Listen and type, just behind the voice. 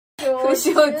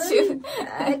小中。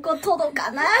届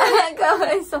かない。か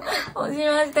わいそう。押し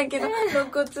ましたけど、肋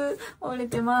骨折れ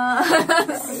てます。笑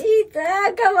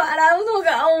うの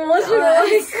が面白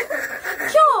い。今日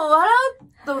笑う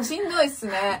としんどいっす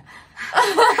ね。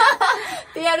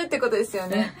ってやるってことですよ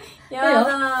ね。やだ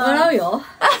ー。笑うよ。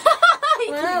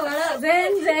笑う。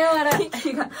全然笑う。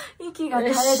息が垂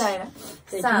れないな。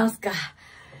じゃあいきますか。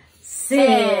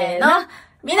せーの。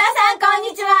皆さんこん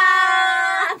にちは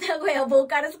名古屋ボー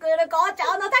カルスクール校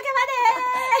長のたけ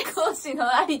ばで講師の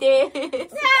Aliでーす。や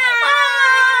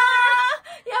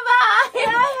ば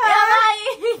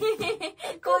い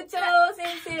校長先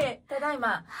生、ただい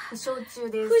ま、負傷中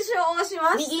です。負傷し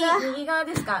ました。右側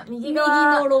ですか？右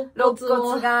側の肋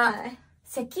骨が、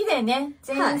咳でね、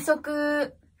喘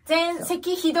息、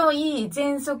咳ひどい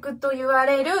喘息と言わ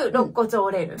れる肋骨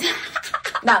折れる。痛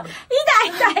い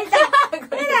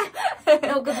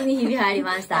肋骨にひび入り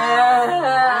まし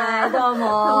た。どう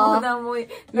も。い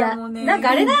や、なん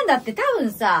かあれなんだって、多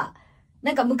分さ、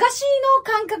なんか昔の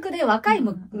感覚で、若い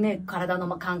ね、体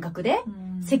の感覚で、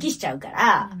咳しちゃうか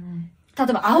ら、例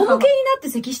えば仰向けになって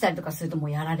咳したりとかするとも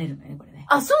うやられるのね、これね。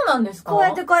あ、そうなんですか？こう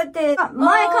やって、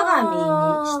前かがみ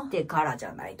にしてからじ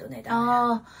ゃないとね、ダメ。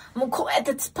ああ、もうこうやっ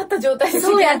て突っ張った状態で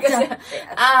そうやっちゃう。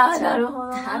ああ、なるほ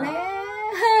ど。だね。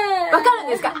わかるん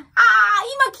ですか？ああ、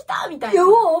今来たみたいな。いや、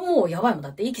もうやばいもん。だ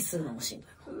って息するのもしんどい。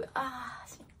ああ、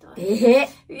しんどい。いや、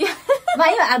ま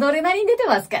あ今アドレナリン出て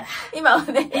ますから。今は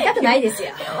ね。痛くないです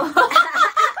よ。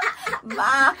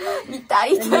まあ、痛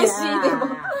いし、でも。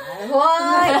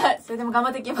それでも頑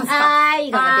張っていきますか。はい、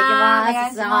頑張っていきます。お願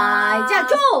いします。じゃあ今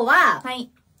日は、はい。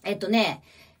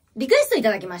リクエストい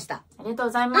ただきました。ありがとう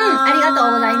ございます。ありがと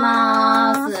うござい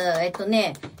ます。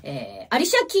アリ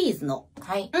シャ・キーズの、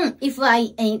はい。If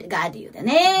I Ain't Got You で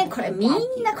ね。これみん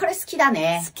なこれ好きだ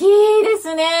ね。好きで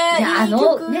すね。いや、カラ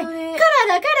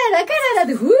ラ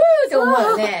で、ふーって思う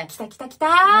よね。来た。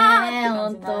ねえ、ほ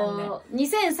んと。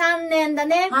2003年だ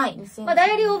ね。はい。まあ、ダ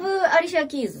イアリー・オブ・アリシャ・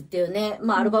キーズっていうね、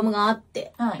まあ、アルバムがあっ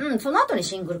て。はい。その後に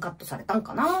シングルカットされたん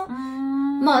かな。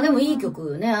まあ、でもいい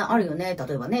曲ね、あるよね。例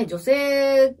えばね、女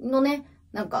性のね、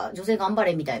なんか、女性頑張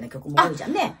れみたいな曲も多いじゃ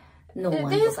んね。ノーワ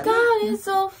ンとかね。This girl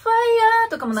is on fire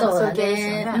とかもなんかそういう系です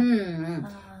よね。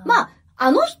まあ、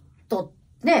あの人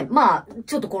ね、まあ、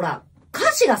ちょっとこら、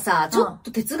歌詞がさ、ちょっ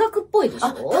と哲学っぽいでしょ？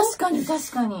確かに。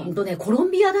コロ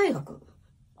ンビア大学。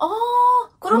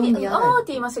コロンビア大学っ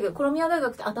て言いましたけど、コロンビア大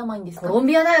学って頭いいんですか？コロン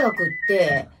ビア大学っ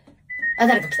て、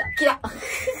誰か来た。違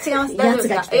います。やつ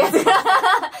が来た。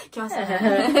来ました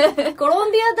ね。コロ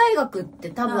ンビア大学って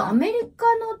多分アメリカ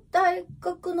の大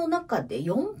学の中で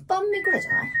4番目くらいじ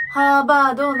ゃない？ハー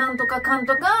バード、なんとかかん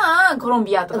とか、コロン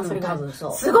ビアとかそれが。多分そ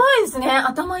う。すごいですね。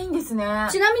頭いいんですね。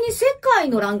ちなみに世界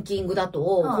のランキングだ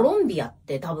と、コロンビアっ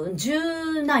て多分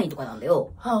10何位とかなんだ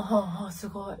よ。す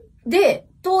ごい。で、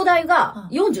東大が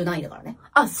40何位だからね。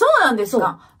あ、そうなんです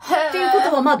か。っていうこ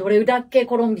とは、まあ、どれだけ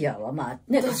コロンビアは、まあ、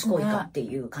ね、賢いかって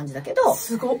いう感じだけど、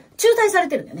すごい。中退され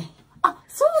てるんだよね。あ、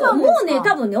そうなんですか。もうね、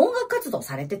多分ね、音楽活動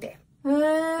されてて。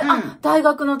大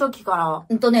学の時から。もっ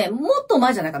と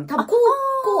前じゃないかな。多分高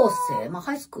校生、まあ、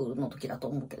ハイスクールの時だと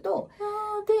思うけど。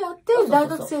でやって、大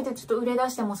学生でちょっと売れ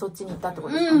出してもそっちに行ったってこ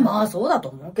とですか？まあ、そうだと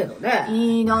思うけどね。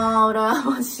いいなぁ、羨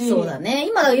ましい。そうだね。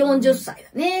今だ40歳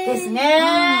だね。ですね。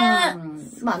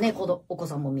まあね、お子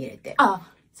さんも見れて。あ、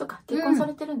そっか、結婚さ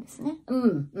れてるんですね。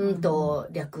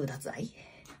略奪愛。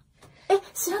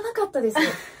知らなかったです。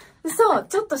そう、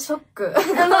ちょっとショック。ま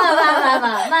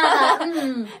あ。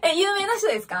有名な人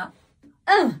ですか？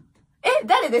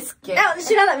誰ですっけ？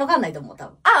知らない、わかんないと思う、多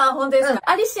分。本当ですか？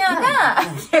アリシアが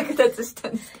略奪した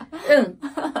んですか？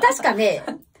確かね、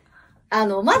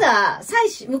まだ、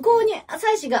向こうに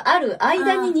妻子がある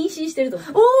間に妊娠してると思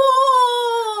う。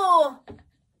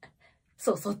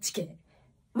そう、そっち系。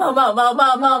まあ、い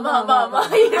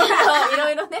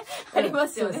ろいろね、ありま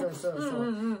すよね。そう。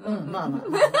まあ。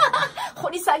掘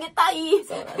り下げたい。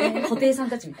そうだね。布袋さん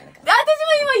たちみたいな感じ。私も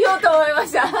今言おうと思いま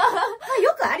した。まあ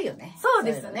よくあるよね。そう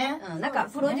ですね。なんか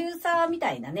プロデューサーみ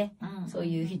たいなね、そう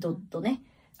いう人とね、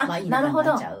まあいい仲に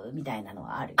なっちゃうみたいなの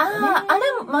はあるよね。あ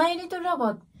れもマイリトルラ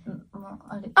バー、マ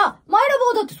イラボ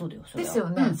ーだってそうだよ。ですよ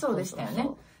ね。そうでしたよね。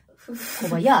小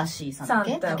林さんだっ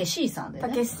け？たけしさんだよ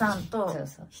ね。たけしさんと、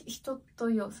人と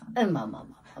ようさん。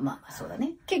まあ、そうだ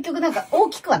ね。結局なんか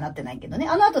大きくはなってないけどね。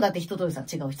あの後だって人とよさん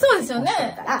違う人。そうですよね。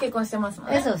結婚してますも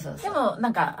んね。そう。でも、な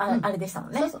んか、あれでしたも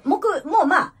んね。もう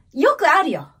まあ、よくあ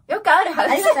るよ。よくあるはず。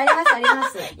ありま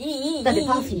す。いい。だって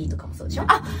パフィーとかもそうでしょ？あ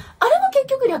れも結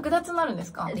局略奪になるんで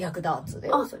すか？略奪だ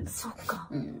よ。そっか。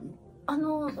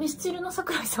ミスチルの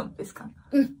桜井さんもですか？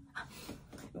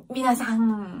皆さ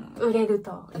ん売れる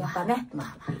と、やっぱね、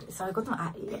そういうことも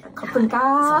あり、コップン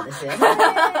か。そうですよね。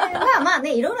まあ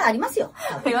ね、いろいろありますよ。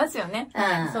ありますよね。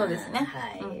そうですね。は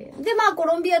い。で、まあコ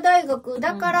ロンビア大学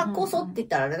だからこそって言っ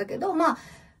たらあれだけど、まあ、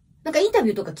なんかインタビ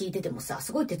ューとか聞いててもさ、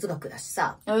すごい哲学だし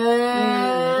さ。あと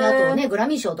ね、グラ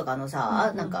ミー賞とかの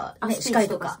さ、なんかね、司会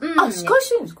とか。あ、司会し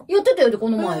てるんですか？やってたよ、こ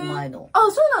の前の。あ、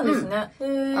そうなんですね。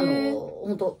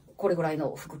ほんと、これぐらい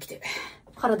の服着て。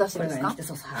腹出してですか？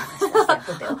そうそう、腹出してやっ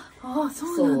てたよ。あ、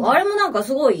そうなんだ。あれもなんか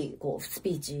すごい、こう、ス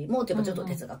ピーチも、やっぱちょっと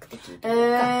哲学的というか。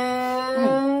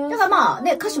だからまあ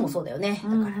ね、歌詞もそうだよね。だ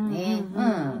からね。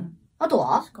あと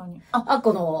は？確かに。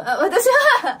この。私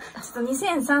は、ちょっと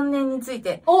2003年につい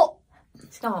て。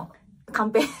しかも、カ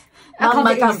ンペ。完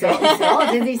璧ですよ。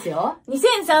全然いいですよ。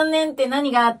2003年って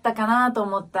何があったかなと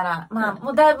思ったら、まあ、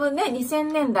もうだいぶね、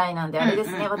2000年代なんであれで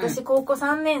すね。私、高校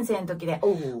3年生の時で、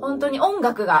本当に音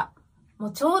楽が、も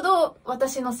うちょうど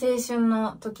私の青春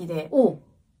の時で、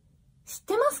知っ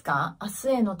てますか？明日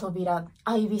への扉、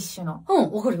アイウィッシュの。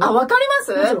わかるよ。あ、わかりま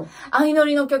す相乗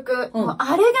りの曲。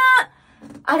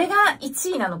あれが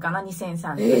1位なのかな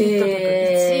 ?2003 年。ヒット曲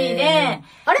1位で。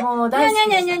あれもう大好き。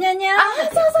にゃにゃにゃにゃ。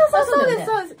そうで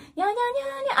す。にゃにゃに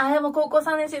ゃにゃ。あれも高校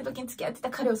3年生の時に付き合ってた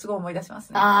彼をすごい思い出しま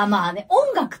すね。まあね、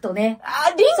音楽とね。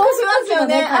リンクしますよ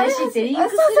ね。彼氏ってリンク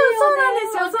するよね。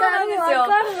そうなんですよ。わ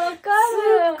かる。すっ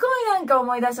ごいなんか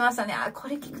思い出しましたね。こ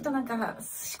れ聞くとなんか、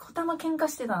しこたま喧嘩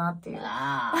してたなっていう。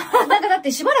なんかだっ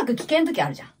てしばらく危険時あ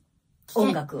るじゃん。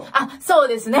音楽を。そう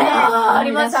ですね。あ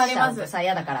ります。さ、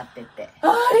嫌だからって言って。あ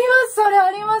ります、それ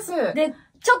あります。で、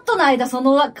ちょっの間、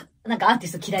なんかアーティ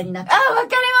スト嫌いになって。わかりま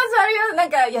す、あります。なん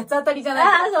か、八つ当たりじゃ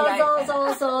ないですか。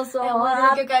そう。思い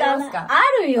出曲ありますか？あ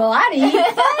るよ、いっぱいあ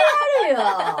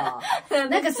るよ。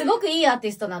なんかすごくいいアーテ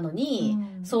ィストなのに、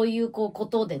そういうこ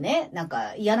とでね、なん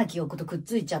か嫌な記憶とくっ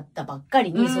ついちゃったばっか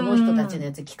りに、その人たちの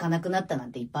やつ聞かなくなったな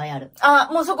んていっぱいある。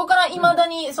もうそこから未だ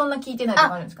にそんな聞いてないと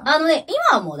かあるんですか？今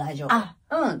はもう大丈夫。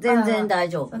全然大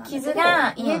丈夫。傷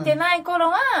が癒えてない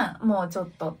頃は、もうちょっ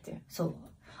とっていう。そう。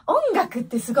音楽っ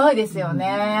てすごいですよ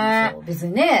ね。別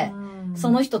にね、そ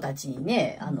の人たちに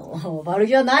ね、悪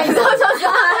気はないの。そう。本当にそ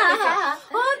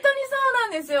うな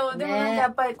んですよ。でもなんかや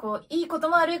っぱりいいこと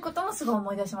も悪いこともすごい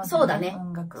思い出しますね。そうだね。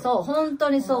音楽。そう、本当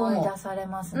にそう思い出され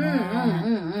ますね。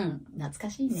懐か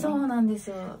しいね。そうなんです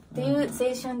よ。っていう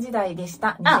青春時代でし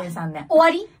た。2003年。終わ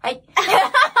り？はい。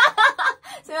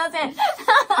すいません。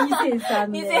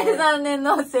2003年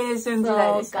の青春時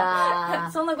代でした。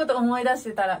そんなこと思い出し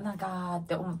てたら、なんかっ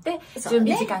て思って、準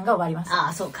備時間が終わりまし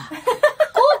た。そうか。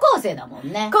高校生だも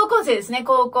んね。高校生ですね。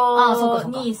高校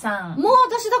2、3。もう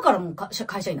私だからもう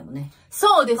会社員だもんね。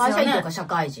そうですよね。会社員とか社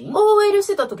会人？ OL し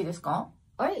てた時ですか？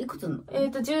あれいくつの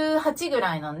？18ぐ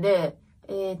らいなんで、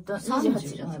28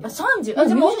じゃない。30。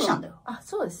でもミュージシャンだよ。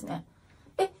そうですね。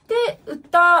で、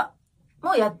歌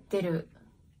もやってる。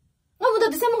だ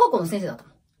って専門学校の先生だったも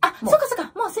ん。そっ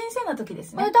か。もう先生の時で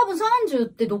すね。多分30っ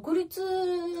て独立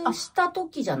した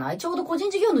時じゃない？ちょうど個人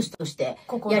事業主として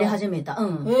やり始めた。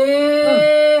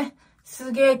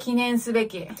すげえ記念すべ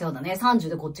き。そうだね。30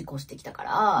でこっち越してきたか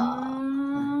ら。いや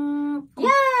ー、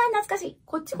懐かしい。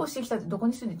こっち越してきたってどこ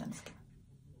に住んでたんですか？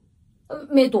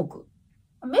名東区。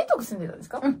名東区住んでたんです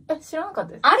か？知らなかっ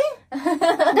たです。あれ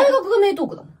大学が名東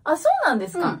区だもん。そうなんで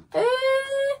すか？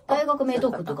大学名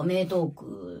東区とか名東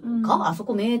区か？あそ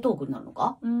こ名東区になるの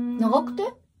か？長くて？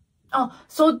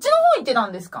そっちの方行ってた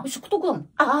んですか？宿徳だもん。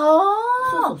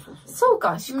そう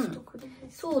か、宿徳で。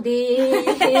そうで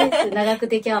ーす。長久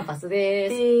手キャンパスで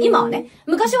ーす。今はね、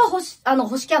昔は星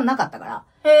キャンなかったから、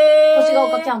星ヶ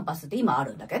丘キャンパスって今あ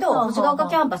るんだけど、星ヶ丘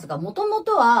キャンパスがもとも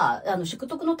とは、宿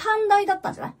徳の短大だっ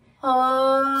たんじゃない？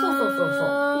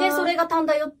そう。で、それが短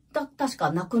大を確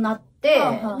かなくなって、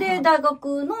で、大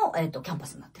学の、キャンパ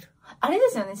スになってる。あれで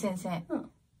すよね、先生。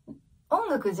音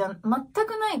楽じゃ全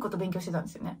くないこと勉強してたんで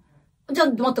すよね。じゃあ、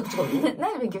全く違うよ。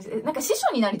何勉強して、なんか師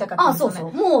匠になりたかったんですよね。そ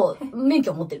う。もう、免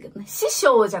許持ってるけどね。師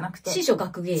匠じゃなくて。師匠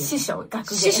学芸員。師匠学芸員。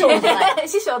師匠じゃない。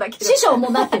師匠だけど。師匠も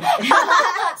なってる。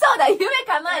そうだ、夢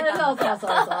叶えた。そ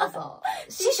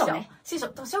う。師匠ね。師匠、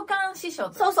図書館師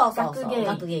匠。そう。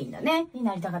学芸員だね。に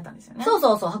なりたかったんですよね。そう。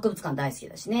博物館大好き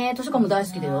だしね。図書館も大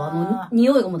好きだよ。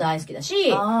匂いも大好きだ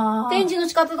し、展示の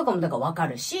仕方とかもだからわか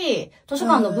るし、図書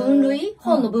館の分類、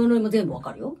本の分類も全部わ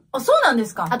かるよ。そうなんで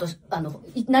すか？あと、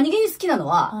何気に好きなの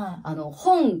は、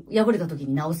本破れた時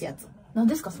に直すやつ。何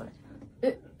ですか、それ？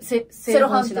セロ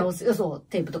ハンし直す。そう、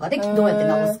テープとかでどうやって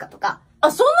直すかとか。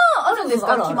そんなあるんです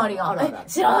か？決まりが。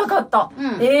知らなかった。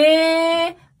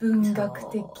文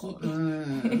学的。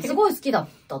すごい好きだっ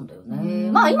たんだよね。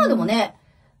まあ今でもね、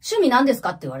趣味何です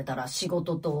かって言われたら仕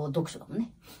事と読書だもんね。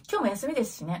今日も休みで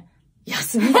すしね。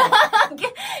休みだよ。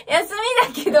休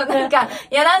みだけど、なんか、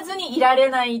やらずにいられ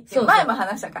ないっていう。前も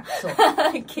話したか。そう。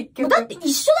結局。だって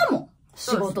一緒だもん。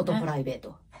仕事とプライベー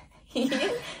ト。家で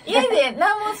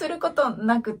何もすること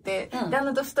なくて、旦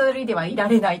那と一人ではいら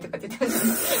れないとかって言ってまし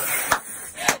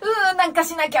た。なんか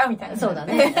しなきゃみたいな。そうだ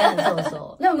ね。そう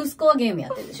そう。でも息子はゲームや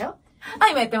ってるでしょ？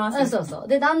今やってます。そうそう。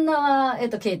で、旦那は、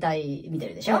携帯見て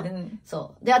るでしょ？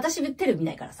そう。で、私テレビ見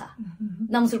ないからさ、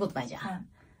何もすることないじゃん。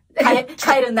カ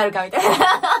エルになるかみたいな。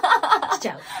しち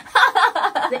ゃう。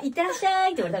で、いってらっしゃ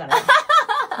いって言われたか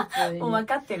ら。もう分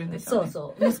かってるんでしょうね。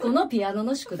そうそう。息子のピアノ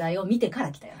の宿題を見てか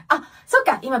ら来たよ。そっ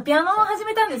か。今ピアノを始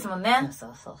めたんですもんね。そ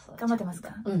うそうそう。頑張ってますか？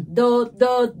ド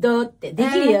ってで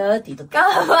きるよって言っとった。か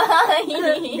わ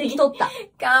いい。できとった。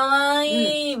かわ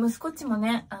いい。息子っちも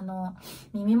ね、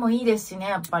耳もいいですしね、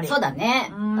やっぱり。そうだ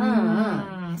ね。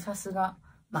さすが。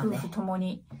夫婦とも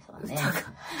に歌が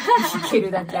弾け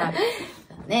るだけある。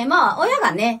ね、まあ、親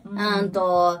がね、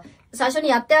最初に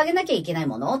やってあげなきゃいけない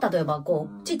もの、例えば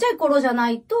ちっちゃい頃じゃな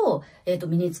いと、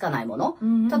身につかないもの。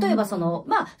例えば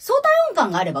まあ、相対音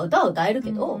感があれば歌は歌える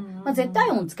けど、まあ、絶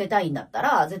対音つけたいんだった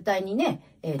ら、絶対にね、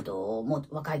も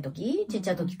う若い時、ちっち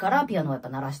ゃい時からピアノをやっぱ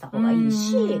鳴らした方がいい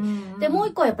し、で、もう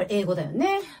一個はやっぱり英語だよ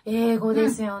ね。英語で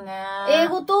すよね。英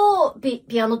語とピ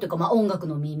アノっていうか、まあ、音楽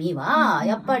の耳は、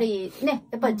やっぱりね、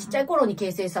やっぱりちっちゃい頃に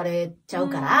形成されちゃう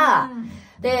から、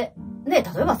で、ね、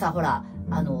例えばさ、ほら、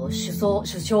首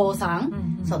相さん、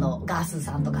ガースー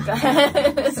さんとか、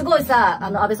すごいさ、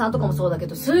安倍さんとかもそうだけ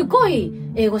ど、すごい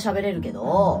英語喋れるけ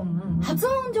ど、発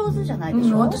音上手じゃないで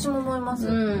しょ？私も思います。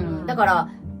だから、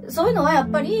そういうのはやっ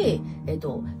ぱり、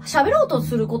喋ろうと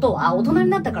することは大人に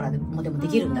なったからでもで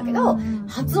きるんだけど、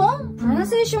発音プロナン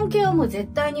セーション系はもう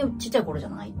絶対にちっちゃい頃じゃ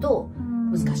ないと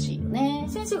難しいよね。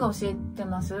先生が教えて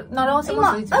ます？習わせ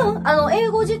ます？英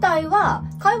語自体は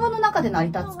会話の中で成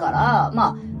り立つから、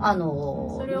まあ、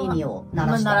耳を鳴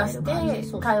らしてあげる感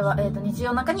じ。会話、日常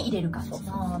の中に入れる感じ。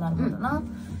なるほどな。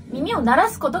耳を鳴ら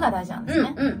すことが大事なんです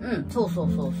ね。そうそ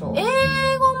うそうそう。英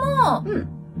語も、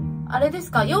あれで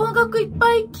すか、洋楽いっ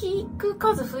ぱい聞く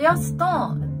数増やすと、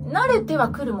慣れては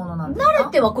くるものなんですか？慣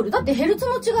れてはくる。だってヘルツ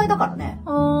の違いだからね。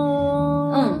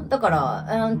だから、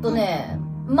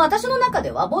まあ私の中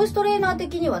では、ボイストレーナー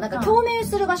的には、なんか共鳴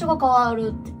する場所が変わ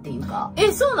るっていうか。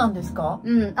そうなんですか？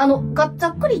ざ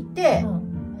っくり言って、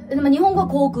日本語は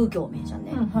口腔共鳴じゃん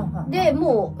ね。で、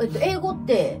もう、英語っ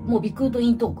て、もう鼻腔と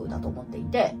咽頭腔だと思ってい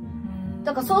て、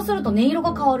だからそうすると音色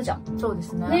が変わるじゃん。そうで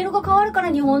すね。音色が変わるか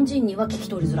ら日本人には聞き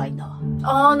取りづらいんだ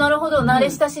わ。なるほど。慣れ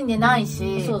親しんでない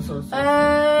し。そうそうそう。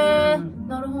な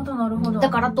るほど、なるほど。だ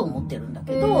からと思ってるんだ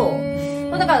けど、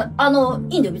だから、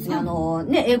いいんだよ。別に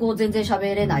英語を全然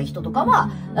喋れない人とかは、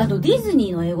ディズ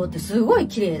ニーの英語ってすごい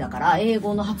綺麗だから、英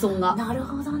語の発音が。なる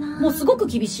ほどな。もうすごく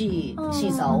厳しい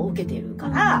審査を受けてるか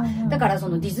ら、だからそ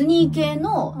のディズニー系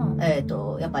の、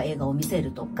やっぱ映画を見せ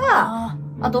るとか、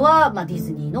あとは、まあ、ディ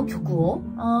ズニーの曲を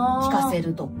聴かせ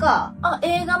るとか。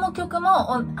映画も曲も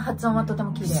発音はとて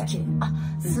も綺麗。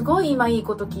すごい今いい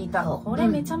こと聞いた。これ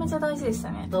めちゃめちゃ大事でし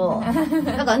たね。だ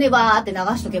からね、バーって流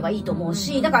しとけばいいと思う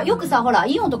し、だからよくさ、ほら、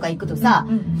イオンとか行くとさ、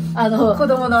子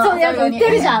供の。そういうやつ売って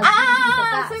るじゃん。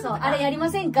そう、あれやりま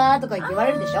せんかとか言って言わ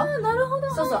れるでしょ？なるほ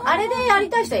ど。そうそう、あれでやり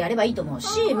たい人はやればいいと思う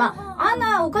し、まあ、あん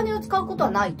なお金を使うこと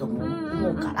はないと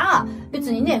思うから、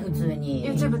別にね、普通に。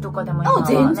YouTube とかでも今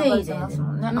全然いいです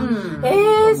もんね。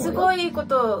すごいいいこ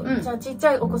と。じゃあ、ちっち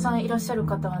ゃいお子さんいらっしゃる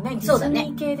方はね、ディズ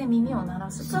ニー系で耳を鳴ら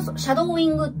す。そうそう、シャドーイ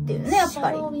ングっていうね、やっ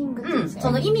ぱり。シャドーイングですね。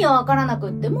その意味はわからなく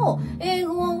っても、英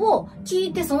語を聞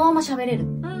いてそのまま喋れる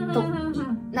と、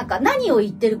なんか何を言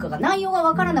ってるかが内容が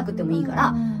わからなくてもいいか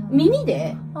ら、耳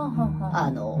で、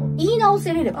言い直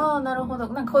せれれば。なるほど。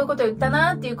なんかこういうこと言った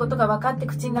なっていうことが分かって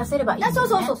口に出せればいい。そう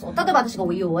そうそうそう。例えば私が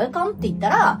You're welcome って言った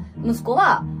ら、息子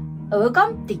は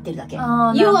Welcome って言ってるだけ。You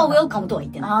are welcome とは言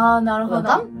ってない。なるほど。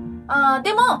Welcome?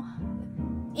 でも、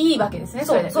いいわけですね。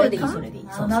それでいい、それでいい。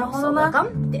なるほどな。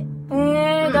Welcome って。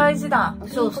大事だ。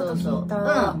そうそうそう。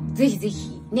ぜひぜ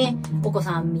ひね、お子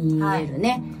さん見える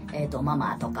ね、マ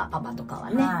マとかパパとかは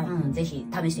ね、ぜひ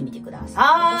試してみてくだ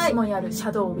さい。私もやるシ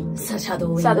ャドーウィング。シャドー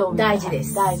ウィング。大事で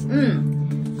す。大事。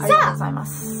ありがとうございま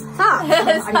す。ありが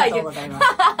とうございます。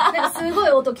なんかすごい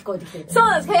音聞こえてきてる。そう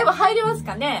なんですか。やっぱ入ります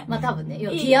かね。まあ多分ね、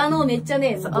ピアノめっちゃ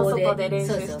ね、そこで練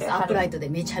習して。アップライトで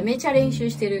めちゃめちゃ練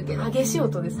習してるけど。激しい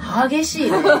音ですね。激し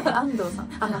いね。安藤さん。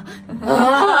バ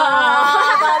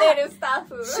レスタッ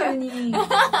フ。就任。言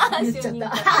っちゃっ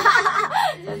た。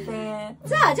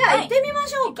さあ、じゃあ行ってみま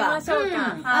しょうか。行きましょう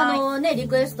か。リ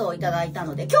クエストをいただいた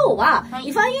ので、今日は、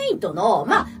If I Ain't の、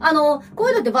こう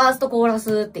いうのってバースとコーラ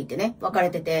スって言ってね、分かれ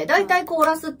てて、だいたいコー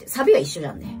ラスってサビは一緒じ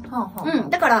ゃんね。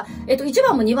だから、1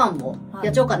番も2番も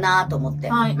やっちゃおうかなと思って、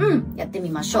やってみ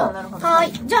ましょう。は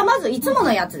い。じゃあ、まず、いつも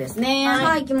のやつですね。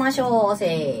はい、行きましょう。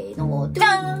せーの。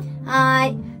は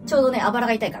い。ちょうどね、あばら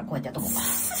が痛いからこうやってやっとこうか。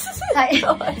はい。し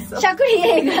ゃくり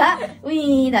A が、ウ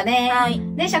ィーだね。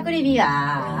で、しゃくり B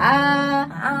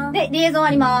は、あで、リエゾン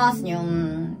あります。にゅ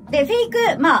ん。で、フェイク、ヒ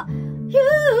ュー、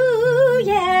イ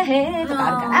ェーとか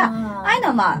あるから、ああいう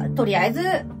のはとりあえず、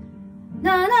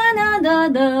なななな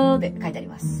なで書いてあり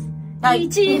ます。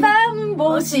一番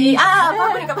星。パ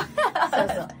プリカ。そう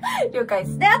そう。了解で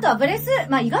す。で、あとはブレス、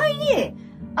意外に、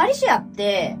アリシアっ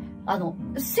て、声帯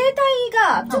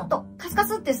がちょっとカスカ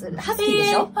スってする。ハスキーで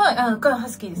しょ？はい、ハ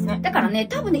スキーですね。だからね、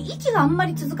多分ね、息があんま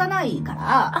り続かないか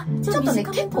ら、ちょっとね、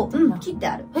結構、切って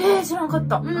ある。知らなかっ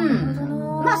た。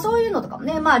そういうのとかも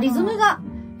ね、リズムが、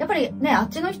やっぱりね、あっ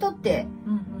ちの人って、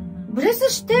ブレ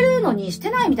スしてるのにし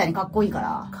てないみたいにかっこいいか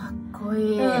ら。かっこ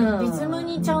いい。リズム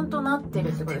にちゃんとなってる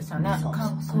ってことですよね。かっ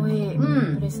こいい。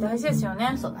ブレス大事ですよ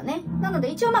ね。そうだね。なの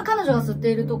で一応彼女が吸っ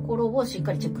ているところをしっ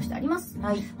かりチェックしてあります。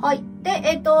はい。はい。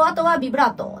で、あとはビブラ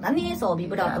ートだね。そう、ビ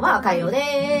ブラートは赤色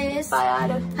です。いっぱいあ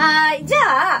る。はい。じゃ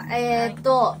あ、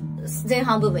前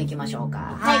半部分いきましょう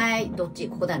か。はい。どっち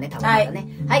ここだよね、多分だね。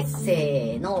はい。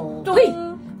せーの。ほい。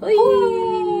ほい。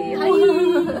はい。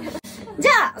じ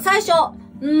ゃあ、最初。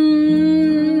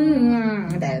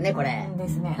だよね、これ。で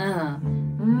すね。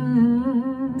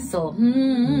そう。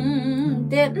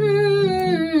で、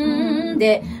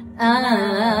で、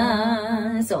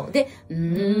そう。で、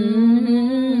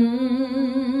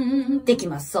でき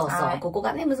ます。そうそう。ここ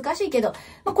がね、難しいけど、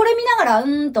これ見ながら、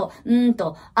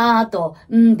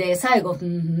で、最後、って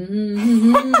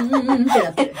な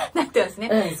ってる。なってます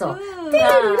ね。そう。で、ル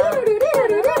ルルルルルル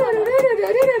ルルル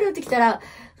ルルってきたら、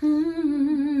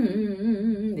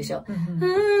でしょ。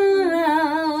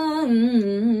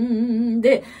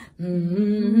で、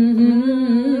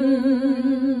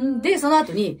で、その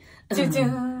後に、チュチュー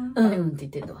ンって言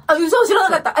ってるのは。嘘、知ら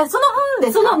なかった。その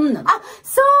でそのなの。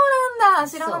そうなんだ。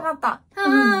知らなかった。っ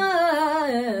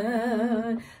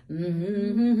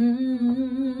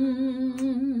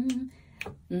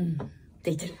て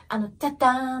言ってる。タッタ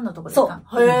ーンのとこですか？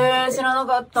へー、知らな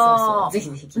かった。ぜひ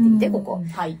ぜひ聞いてみて、ここ。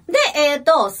はい。で、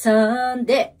3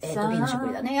で、B のしゃく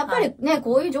りだね。やっぱりね、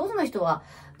こういう上手な人は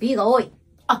B が多い。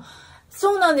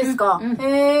そうなんですか。へ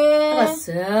ー。だから、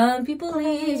some people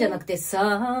leave じゃなくて、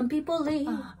some people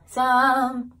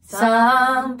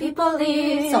leave。some people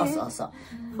leave。そうそうそう。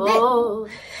で、そ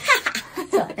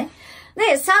うだね。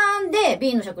で、3で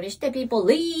B のしゃくりして、people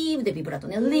leave でビブラート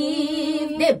ね。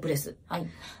leave でブレス。はい。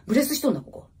ブレスしとんだ、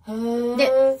ここ。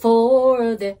で、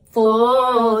for the,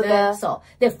 そう。で、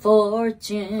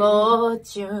fortune。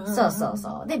そうそう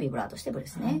そう。で、ビブラートしてブレ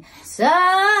スね。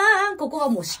ここは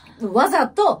もうわざ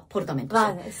とポルタメント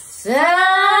して。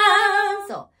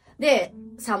そう。で、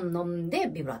3ので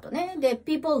ビブラートね。で、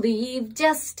people leave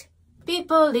just。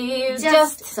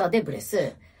そう。で、ブレ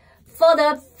ス。for the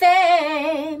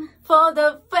fame。そ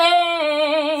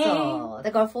う。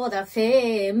だから、for the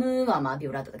fame はビ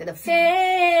ブラートだけど、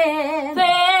fame。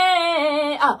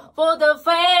for the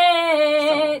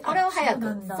fame。これを早く。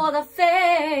for the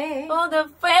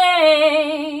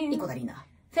fame。一個足りんな。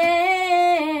fame。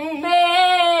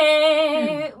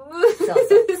そう。で、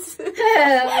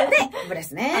ブレ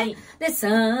スね。で、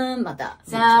3、また。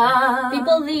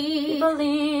people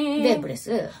leave。で、ブレ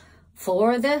ス。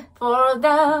for the power。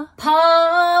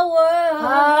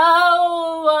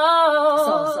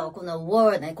そうそう、この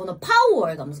word ね、この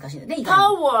power が難しいんだね。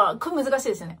power、これ難しい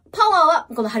ですよね。power は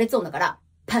この破裂音だから、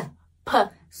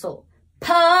そう。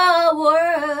power。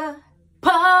そ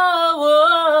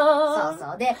う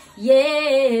そう。で、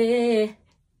yeah。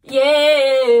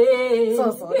そ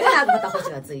うそう。で、また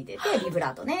星がついてて、ビブ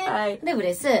ラートね。で、ブ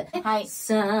レス。はい。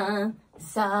some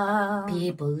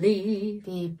people leave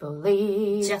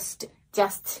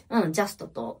just。just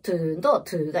と to と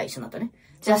to が一緒になったね。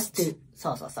just to。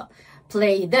そうそうそう。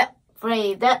play。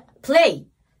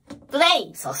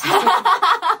そうそう。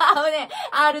ね、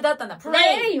R だったんだ。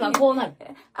play はこうなる。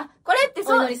これって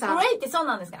そう、play ってそう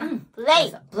なんですか？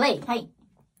 play。はい。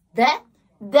the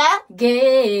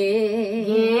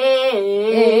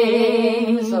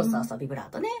game。そうそうそう、ビブラー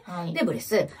トね。で、ブレ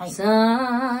ス。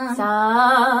some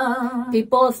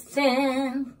people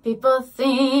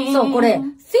think。そう、これ、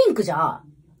think じゃ、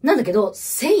なんだけど、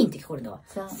saying って聞こえるんだわ。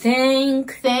think。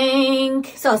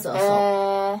そうそう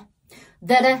そう。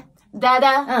だ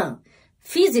だ。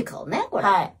フィジカルね、これ。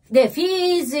はい。で、フ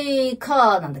ィジ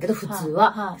カルなんだけど、普通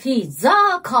は、はい、フィ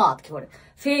ザカーって聞こえる。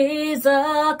フィ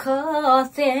ザカ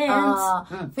ーセンス。フ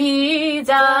ィ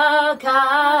ザ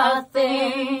カー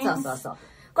センス。そうそうそう。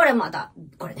これまた、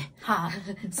これね。はい。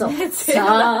そう。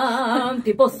Some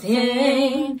people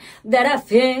think that a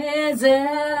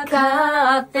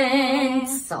physical thing.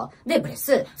 そう。で、ブレ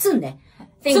ス。ツンね。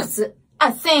things。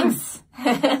things。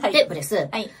で、ブレス。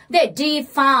はい。で、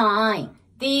define。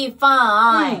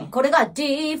これが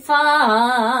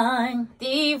define。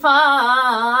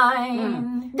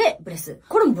で、ブレス。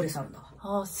これもブレスあるんだ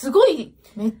わ。すごい、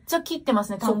めっちゃ切ってま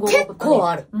すね、単語が。結構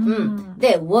ある。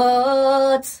で、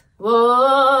words。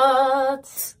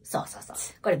そうそうそう。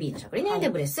これ B のしゃくりね。で、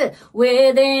ブレス。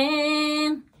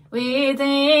within。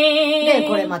で、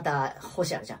これまた、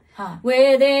星あるじゃん。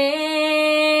within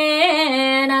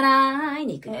an eye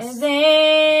に行くんです。within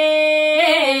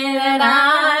an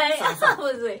eye。そうそ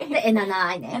う。で、an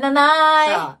eye ね。an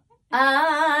eye。そう。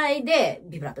I で、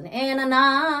ビブラートね。an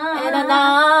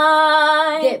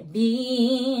eye。で、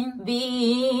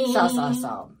being。そうそうそ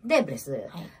う。で、ブレス。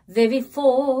the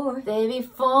before。で、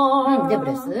ブ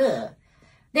レス。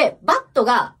で、バット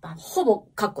が、ほぼ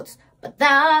カッコです。but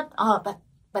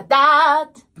that。But that,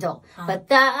 but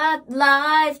that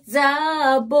life the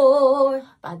bore.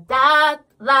 But that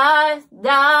life the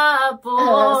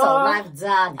bore. そう、life the.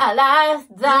 life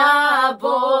the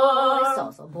bore. そ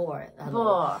うそう、bore.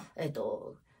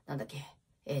 なんだっけ。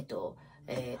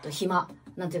暇。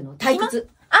なんていうの退屈。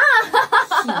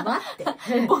暇って。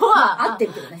ボア。合って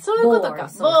るけどね。そういうことか。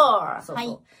ボア。は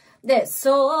い。で、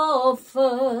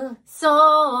sofa。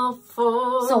そ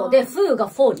う。で、フーが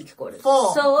フォーに聞こえる。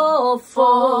sofa。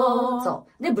そ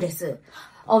う。で、ブレス。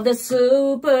of the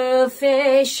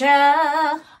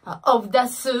superficial。of the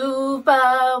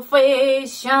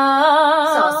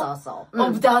superficial。そう。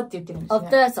of the って言ってるんですね。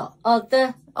of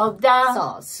the。そ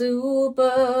う。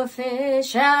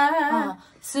superficial。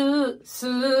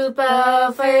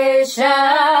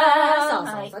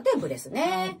superficial。そう。で、ブレス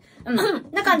ね。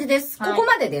な感じです。ここ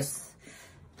までです。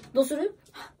どうする？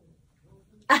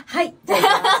はい。じゃあ、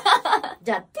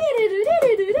テレルレ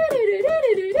レルレレルレレ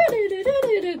ルレレ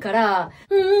ルレレから、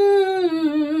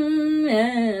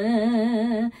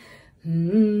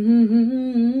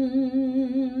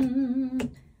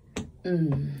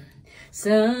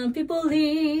Some people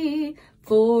live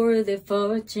for the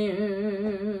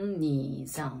fortune. 2、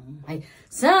3。はい。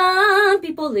Some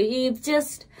people live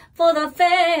just for the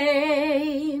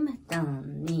fame.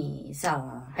 2、3。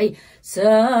はい。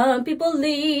Some people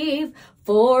live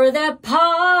for the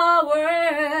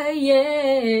power.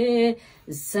 Yeah.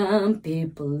 Some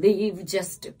people live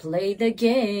just to play the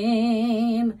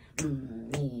game.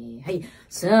 2、はい。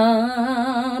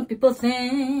Some people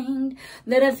think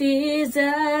that a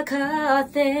physical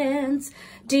things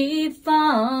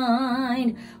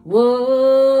define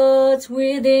what's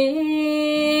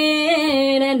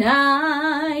within, and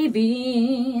I've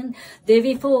been there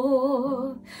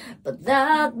before, but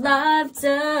that life's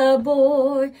a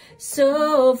bore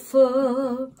so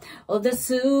full of the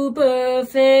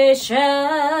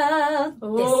superficial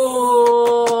で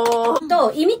す。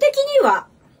と、意味的には、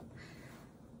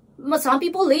まあ、some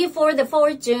people live for the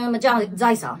fortune、じゃあ、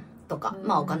財産とか、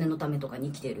まあ、お金のためとか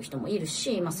に生きている人もいる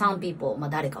し、まあ、some people、まあ、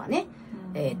誰かはね、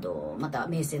また、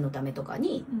名声のためとか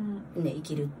に、ね、生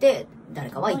きるって、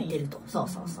誰かは言ってると。そう。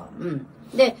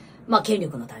で、まあ、権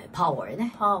力のため、パワー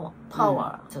ね。パ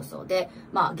ワー。そう。で、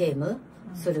まあ、ゲーム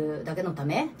するだけのた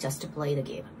め、just to play the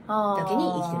game だけに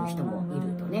生きてる人もい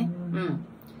るとね。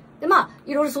で、まあ、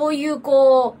いろいろそういう、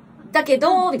こう、だけ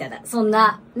ど、みたいな、そん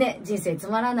な、ね、人生つ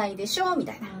まらないでしょ、み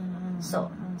たいな。そう。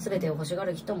すべてを欲しが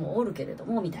る人もおるけれど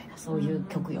も、みたいな、そういう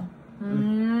曲よ。素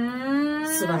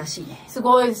晴らしいね。す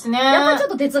ごいですね。やっぱりちょっ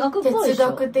と哲学っぽいでし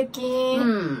ょ。哲学的。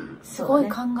すごい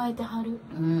考えてはる。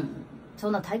そ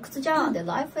んな退屈じゃん。で、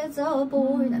life is a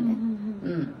boy だね。っ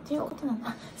ていうことなん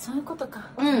だ。そういうことか。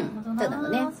そうなの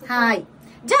ね。はい。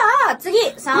じゃあ、次、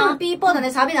some people だ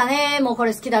ね、サビだね。もうこ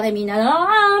れ好きだね、みんな。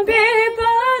some people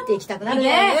って行きたくなる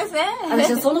ね。ですね。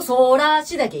私、そのソーラー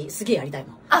シだけすげえやりたい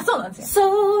もん。あ、そうなんですよ。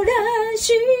ソーラー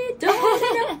シどれだ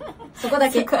そこだ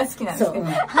け。そこは好きなんですね。じ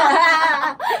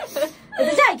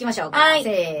ゃあ行きましょうか。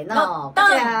せーの。こち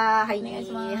ら。はい。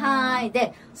はい。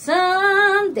で、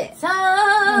some で。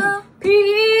some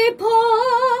people。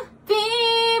そ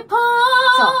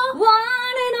う。one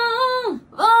and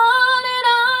all。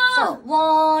そう。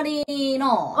one and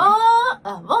all。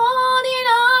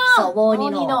そう、one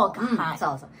and all。そ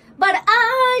う。But I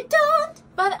don't。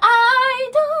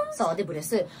そう、で、ブレ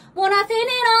ス。Well, nothing at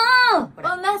all。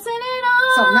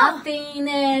そう、nothing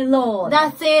at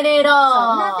all。nothing at all。そ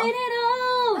う、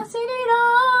nothing at all。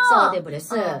そう、で、ブレ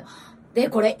ス。で、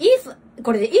これで if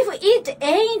it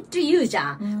ain't you じ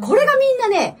ゃん。これがみんな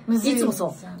ね、いつもそ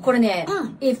う。これね、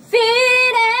if it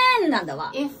ain't なんだ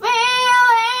わ。if it ain't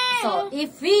そう、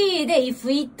if it で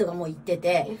if it がもう言って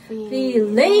て、if it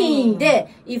ain't で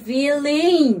if it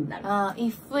ain't なる。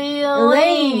if it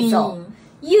ain't そう。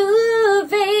you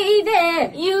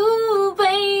baby, you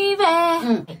baby,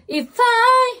 if I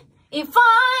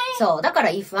そう、だから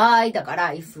if I だか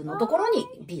ら if のところに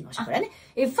B のしゃくらね。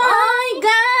if I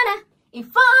gotta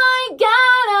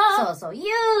そうそう、you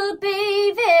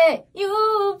baby, you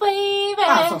baby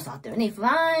そうそう、あってるね。if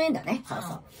I だね。そう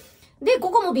そう。で、こ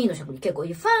こも B のしゃくり結構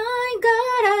if I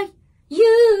gotta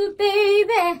you baby,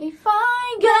 if I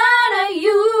gotta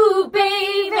you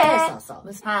baby そうそう。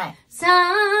はい。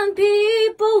some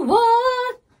people want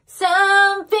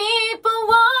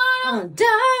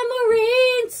diamond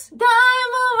rings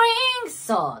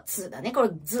そう、つだね。これ、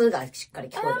ずがしっかり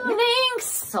聞こえるね。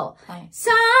そう。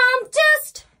some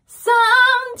just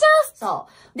そ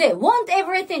う。で、want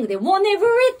everything で want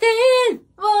everything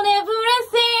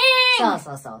そう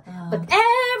そうそう。but everything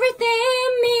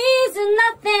means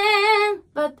nothing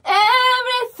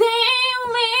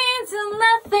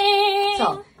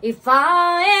そう。if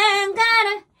I ain't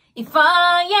gotta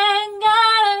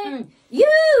you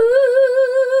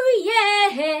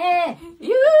yeah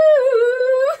you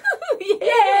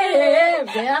yeah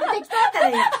適当だったら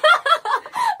いい。you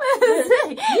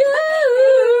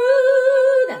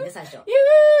なんで最初。you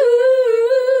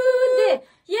で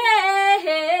yeah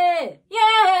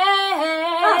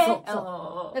そう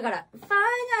そう。だから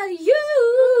final you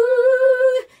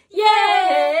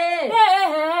yeah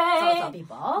そうそう、ピン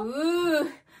ポ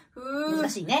ン。難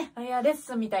しいね。いや、レッ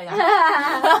スンみたいな。よ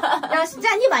し、じ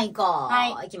ゃあ2番行こう。は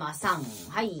い。いきます。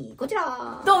3。はい。こち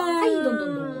ら。ドン。はい、どんどんど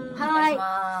ん。はい。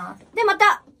で、ま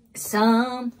た。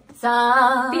some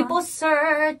people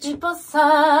search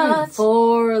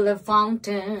for the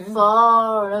fountain.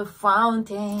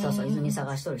 そうそう、泉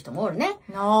探しとる人もおるね。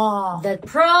No. That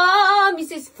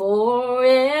promises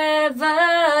forever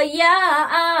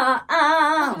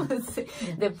young.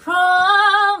 The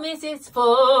promises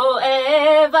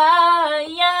forever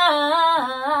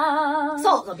young.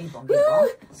 そうそう、ピンポンピンポン。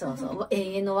そうそう、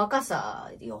永遠の若さ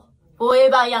よ。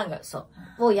forever young. そう。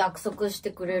を約束して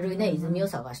くれるね、泉を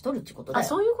探しとるってことだよ。あ、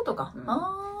そういうことか。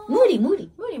無理無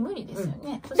理。無理ですよ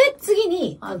ね。で、次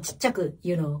に、ちっちゃく、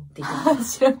you know って言って。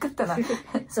知らんかったな。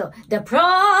そう。The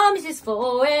promises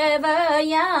forever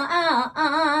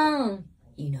young.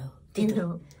 You know って言って。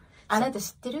あなた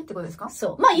知ってるってことですか？そ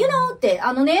う。まあ、you know って、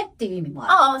ねっていう意味もあ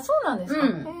る。ああ、そうなんですか。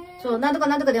そう、なんとか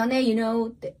なんとかではね、you know っ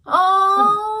て。だ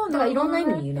からいろんな意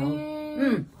味に you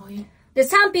know。で、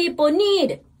some people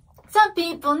need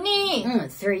 3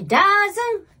 dozen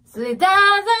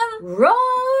roses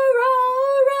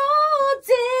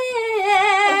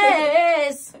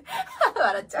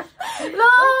笑っちゃう。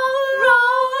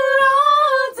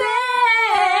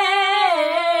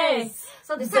roses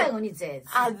そうで、最後に z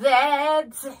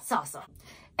そうそう。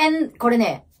and これ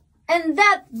ね、and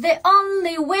that the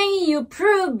only way you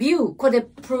prove you これで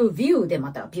prove you で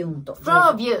またビューンと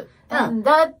prove you and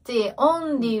that the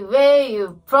only way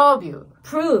you prove you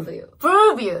prove you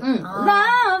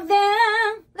love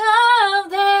them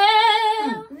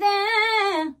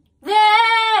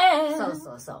そう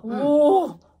そうそう。お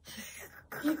ー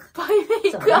いっぱいメ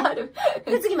イクある。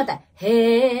で、次また、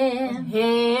Hey,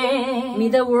 me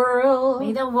the world.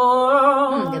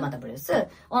 で、またブルース。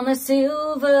On a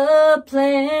silver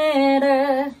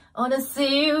platter. そう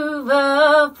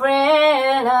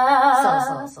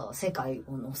そうそう。世界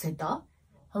を乗せた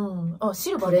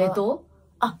シルバープレート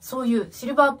あ、そういうシ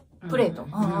ルバープレート。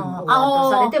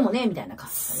渡されてもね、みたいな感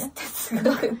じだね。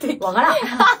わからん。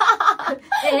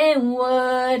And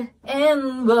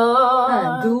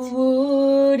what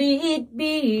would it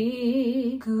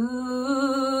be?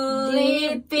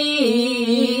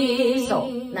 そ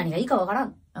う。何がいいかわから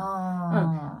ん。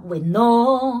With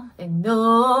no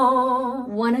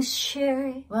wanna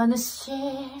share.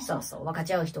 そうそう。分か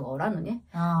ち合う人がおらんのね。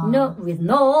With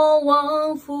no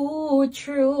one who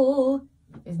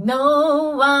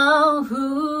true.No one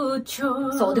who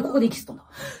chose. そう。で、ここで息すとんだ。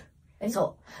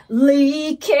そう。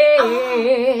Leakes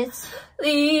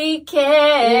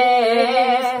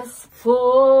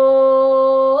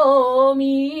for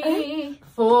me.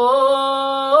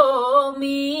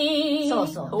 そう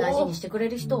そう。大事にしてくれ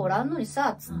る人おらんのに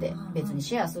さ、つって。別に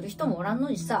シェアする人もおらんの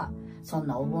にさ、そん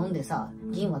なお盆でさ、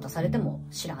銀渡されても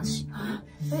知らんし。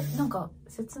なんか、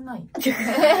切ない。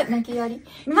泣きやり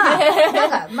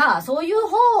まあ、そういう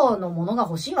方のものが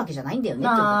欲しいわけじゃないんだよねっ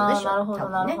ていうことでしょ。なるほど、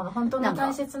なるほど。本当に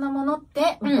大切なものっ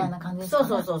て、みたいな感じですかね。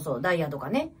そう。ダイヤとか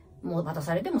ね。もう渡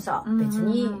されてもさ、別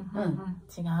に、違う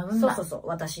んだ。そう、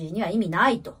私には意味な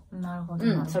いと。なるほど。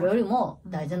それよりも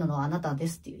大事なのはあなたで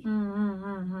すってい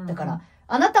う。だから、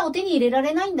あなたを手に入れら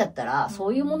れないんだったら、そ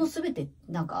ういうものすべて、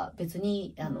なんか別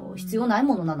に、必要ない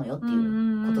ものなのよってい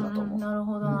うことだと思う。なる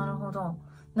ほど、なるほど。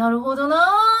なるほどな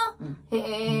ぁ。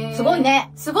へぇ。すごい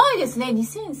ね。すごいですね。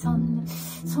2003年。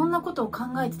そんなことを考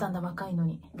えてたんだ、若いの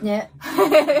に。ね。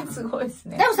すごいです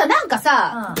ね。でもさ、なんか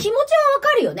さ、気持ちはわか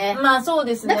るよね。まあそう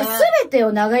ですね。なんか全て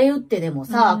を投げ打ってでも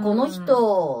さ、この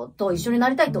人と一緒にな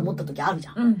りたいと思った時あるじ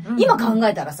ゃん。今考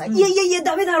えたらさ、いや、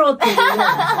ダメだろうっていうよう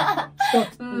な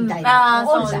人みたいな。ああ、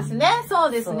そうですね。そ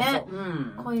うですね。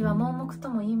恋は盲目と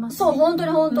も言います。そう、本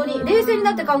当に。冷静に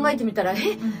なって考えてみたら、あ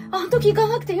の時行か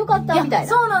なくてよかったみたいな。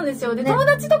そうなんですよ。で、友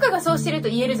達とかがそうしてると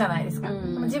言えるじゃないですか。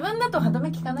自分だと歯止め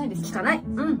聞かないですよね。聞かない。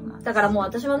だからもう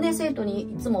私はね、生徒に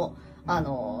いつも、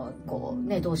こう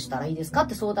ね、どうしたらいいですかっ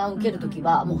て相談を受けるとき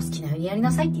は、もう好きなようにやり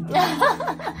なさいって言って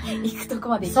行くとこ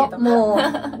まで行けと。もう、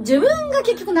自分が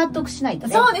結局納得しないと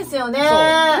ね。そうですよね。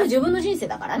そう。自分の人生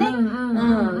だからね。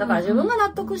だから自分が納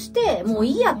得して、もう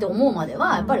いいやって思うまで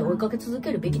は、やっぱり追いかけ続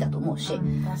けるべきだと思うし、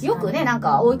よくね、なん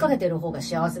か追いかけてる方が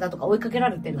幸せだとか、追いかけら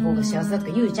れてる方が幸せだと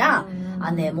か言うじゃ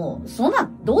ん。ね、もう、そんな、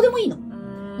どうでもいいの。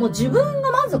もう自分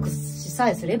が満足しさ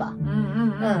えすれば。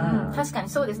確かに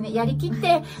そうですね。やりきっ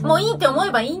て、もういいって思え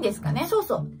ばいいんですかね。そう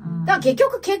そう。だから結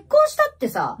局結婚したって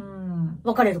さ、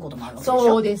別れることもあるわけでしょ。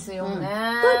そうですよね。とい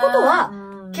うことは、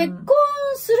結婚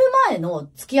する前の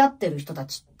付き合ってる人た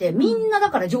ちってみんな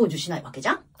だから成就しないわけじ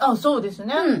ゃん。あ、そうです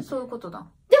ね。そういうことだ。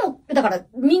でも、だから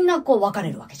みんなこう別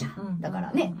れるわけじゃん。だか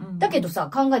らね。だけどさ、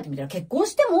考えてみたら結婚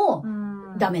しても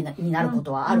ダメになるこ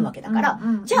とはあるわけだから、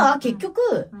じゃあ結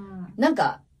局、なん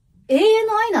か、永遠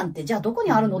の愛なんてじゃあどこ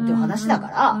にあるのっていう話だか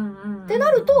ら、ってな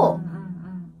ると、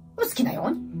好きなよ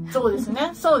うに。そうです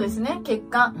ね。そうですね。結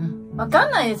果。わか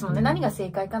んないですもんね。何が正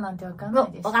解かなんてわかんな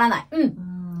いです。わからない。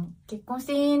結婚し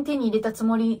て永遠手に入れたつ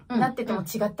もりになってても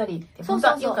違ったりって、そう。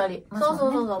よくありますそ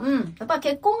う。やっぱり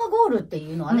結婚がゴールって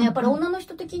いうのはね、やっぱり女の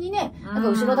人的にね、なんか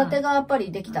後ろ盾がやっぱ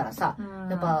りできたらさ、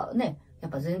やっぱね、や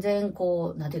っぱ全然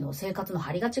こう、なんていうの、生活の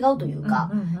張りが違うという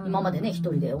か、今までね、一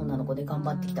人で女の子で頑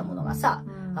張ってきたものがさ、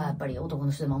やっぱり男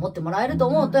の人で守ってもらえると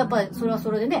思うと、やっぱりそれは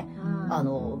それでね、パ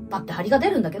ッて張りが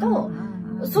出るんだけど、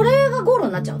それがゴール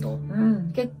になっちゃうと、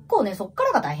結構ね、そっか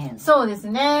らが大変。そうです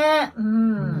ね。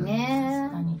ね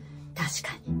確か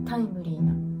に。タイムリー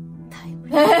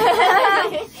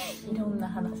いろんな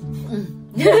話。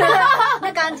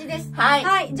な感じです。はい。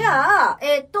はい。じゃあ、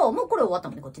もうこれ終わった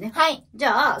もんね、こっちね。はい。じ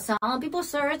ゃあ、some people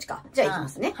search か。じゃあ行きま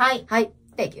すね。はい。はい。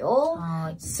で、いくよ。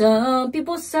はい。Some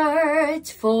people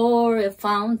search for a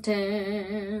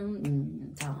fountain.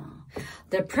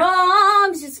 The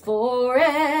promise is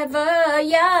forever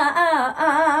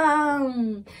young.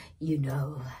 You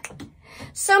know.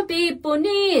 Some people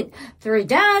need 3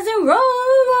 dozen roses.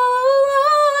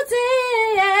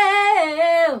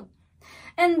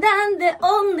 And then the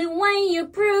only way you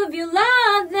prove you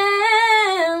love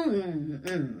them.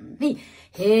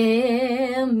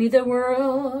 Hand me the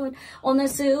world on a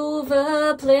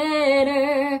silver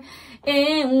platter.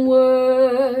 And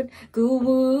what good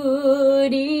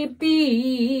would it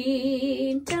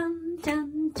be? Dun,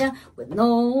 dun, dun, with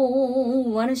no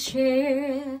one to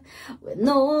share, with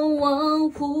no one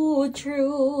who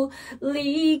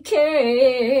truly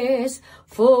cares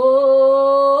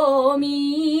for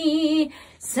me.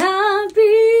 Some people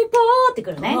って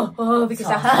くるね。びっくりし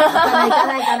た。いか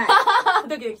ない。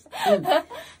ドキドキした。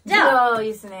じゃあ、い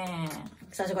いですね。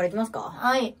最初からいきますか。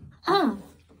はい。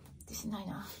自信ない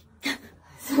な。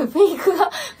フェイク。あ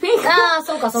あ、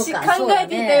そうか。考え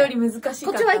ていたより難しいかった。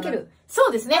こっちはいける。そ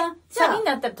うですね。じゃあ、みん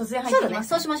なだったら突然入ってきます。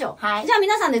そうしましょう。はい。じゃあ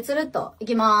皆さんでつるっとい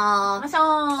きまーす。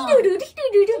リルルルル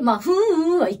ルル。まあ、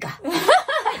はいいか。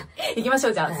行きまし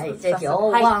ょう、じゃあ。はい、じゃあいく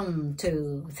よ。1,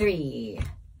 2, 3.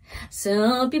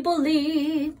 Some people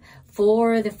live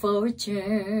for the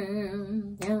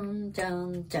fortune.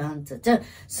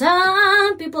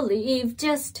 Some people live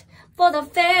just for the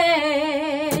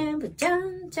fame.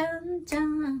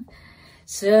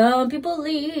 Some people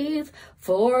live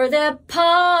for the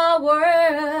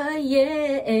power,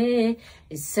 yeah.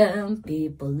 Some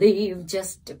people live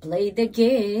just to play the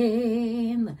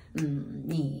game.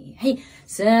 Hey.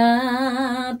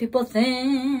 Some people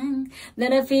think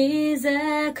that a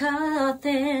physical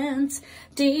things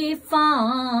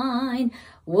define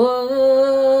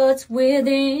what's within,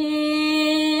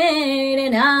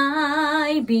 and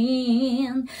I've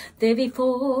been there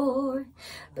before.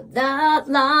 But that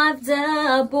life's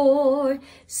a bore,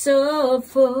 so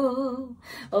full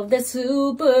of the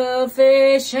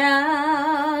superficial.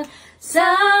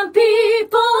 Some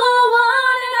people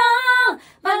want it all,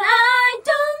 but I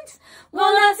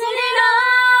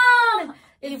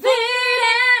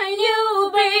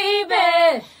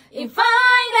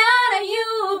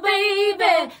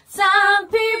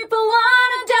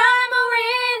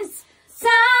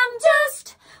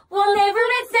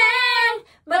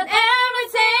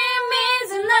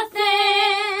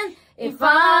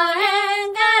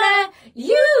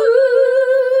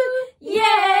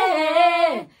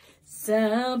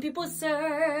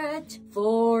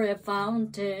for a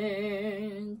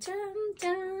fountain.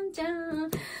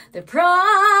 The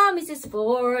promise is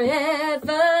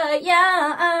forever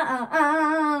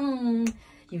young.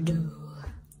 You know,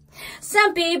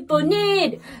 some people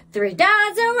need 3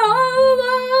 dozen roses,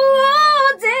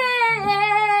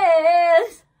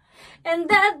 and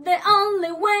that's the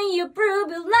only way you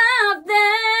prove you love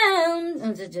them.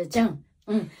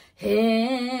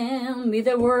 Hand me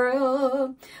the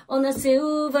world on a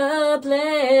silver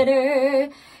platter,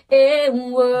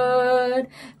 and what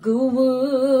good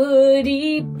would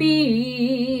it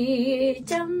be?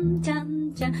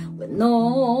 With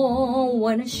no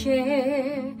one to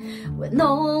share, with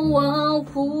no one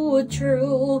who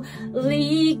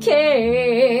truly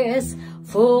cares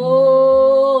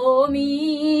for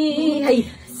me. Hey.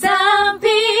 Some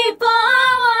people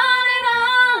want it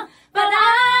all, but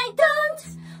I don't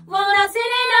wanna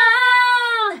sit it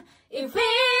on. If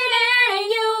it ain't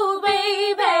you,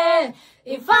 baby,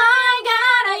 if I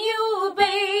got you,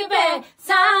 baby.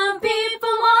 Some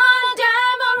people want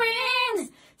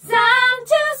diamonds, some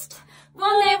just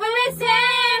want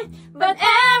everything, but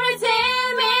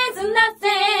everything means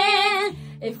nothing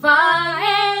if I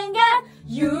ain't got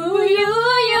you.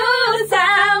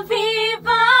 Some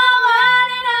people want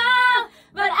it all,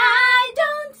 but I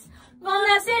don't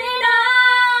wanna sit it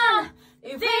on.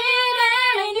 If it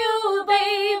ain't you,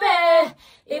 baby,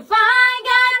 if I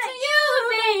got you,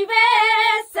 baby.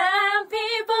 Some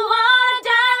people want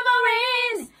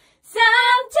diamonds,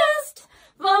 some just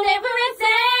want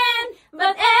everything,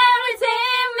 but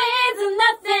everything means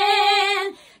nothing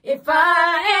if I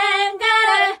ain't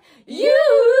got you.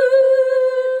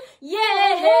 Yeah.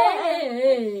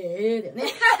 ね。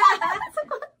そ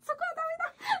こはダメ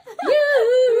だ。You,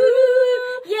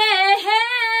 yeah.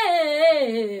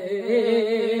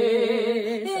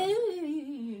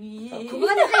 ここ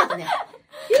がね、早くね。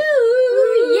You,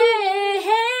 yeah.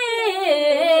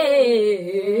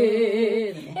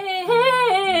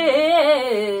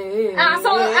 あ、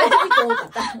そう、あ、結構多かっ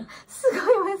た。すごい。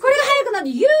これが早くなる。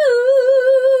You,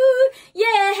 yeah.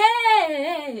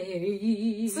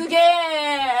 すげー。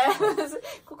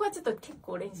ここはちょっと結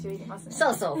構練習入れますね。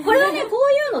そうそう。これはね、こう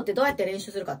いうのってどうやって練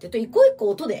習するかっていうと、一個一個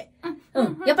音で。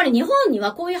やっぱり日本に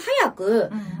はこういう早く、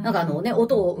なんか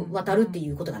音を渡るってい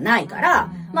うことがないから、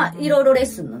まあ、いろいろレッ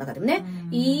スンの中でもね、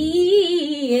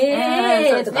い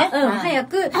えーとか、早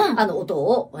く、音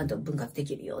を分割で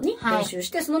きるように練習し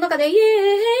て、その中で、イ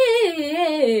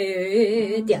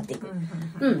エーってやっていく。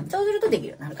そうするとできる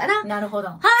ようになるかな。なるほど。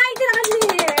はい、ってな感じ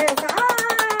です。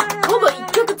ほぼ一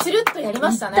曲つるっとやり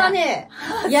ましたね。だね。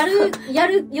やる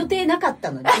予定なかっ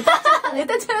たのに。歌っ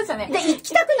ちゃいましたね。で、行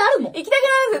きたくなるもん。行きたく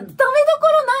なる。止めどこ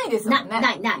ろないですもんね。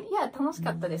ない。いや、楽し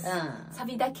かったです。サ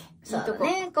ビだけ。そうだ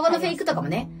ね。ここのフェイクとかも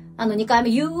ね。2回目、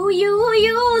You,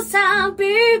 some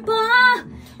people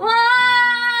want it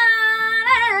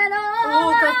all. お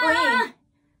ー、かっこい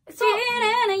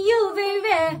い。You,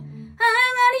 baby. I got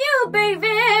you, baby.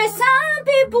 Some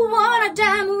people want a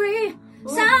diamond.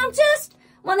 Some just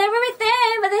want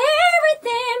everything, but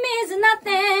everything means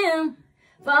nothing.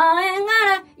 But I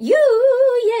got you,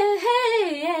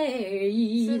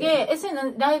 yeah. すげえ。それ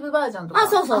ライブバージョンとか？あ、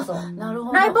そう。なる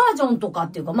ほど。ライブバージョンとか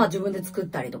っていうか、まあ自分で作っ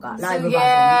たりとか、ライブバージョンみたい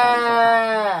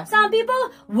な。Some people,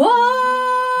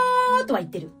 what? とは言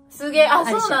ってる。すげえ。あ、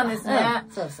そうなんですね。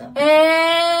そう。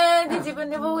で、自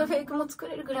分でフェイクも作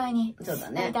れるぐらいに。そう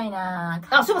だね。みたいな。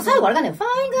あ、そう、最後あれがね、Fine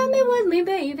got me with me,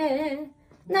 baby.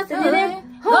 Nothing in it.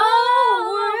 Oh,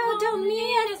 world don't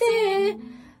mean anything.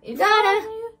 You gotta.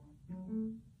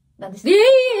 なんですね。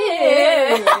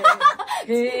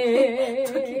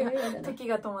時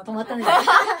が止まった。止まったね。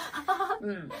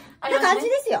うん。あんな感じ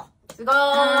ですよ。すごーい。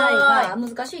はい。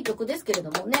難しい曲ですけれど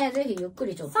もね、ぜひゆっく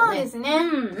りちょっとね。そうですね。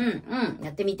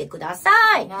やってみてくださ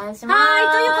い。お願いします。はい。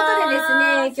ということでです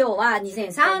ね、今日は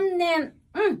2003年。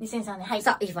2003年。はい。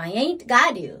そう、if I ain't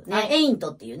got you。ね、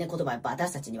ain't っていうね、言葉やっぱ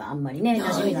私たちにはあんまりね、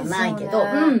馴染みがないけど。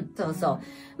そう。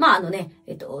まあぜ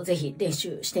ひ練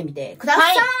習してみてくださ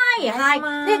い。は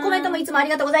い。で、コメントもいつもあり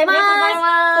がとうございます。こ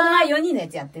の前4人のや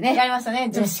つやってね。やりましたね、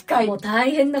女子会。もう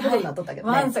大変なことになっとったけど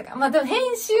ね。まさか。まあでも編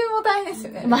集も大変です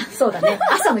よね。まあそうだね。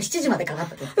朝の7時までかかっ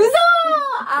たけど。うそー！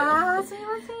あー、すい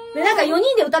ません。で、なんか4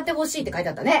人で歌ってほしいって書いて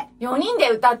あったね。4人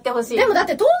で歌ってほしい。でもだっ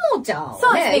て、ともちゃんはね、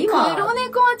そうですね、今、黒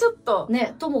猫はちょっと。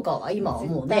ね、ともかは今は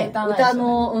もうね、歌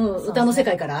の世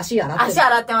界から足洗っ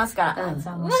てますから。シ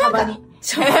ャバに。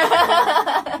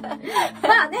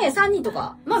まあね、3人と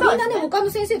か。まあみんなね、他の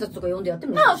先生たちとか呼んでやって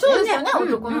もいいですよね。そうですよね。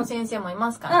男の先生もい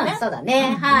ますからね。そうだ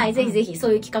ね。はい。ぜひぜひそ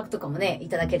ういう企画とかもね、い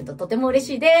ただけるととても嬉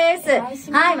しいです。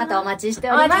はい。またお待ちし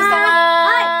ております。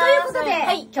はい。ということで、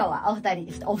今日はお二人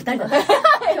だった。今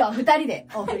日は2人で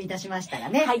お送りいたしましたが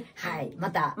ね。はい。はい。ま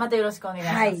たよろしくお願いし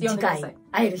ます。はい。次回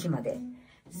会える日まで。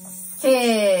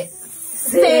せ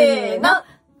ーの。あ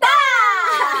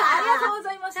りがとうご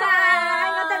ざいました。ま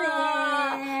たね。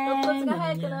肋骨が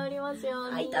早く治りますよう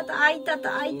に。あいたた。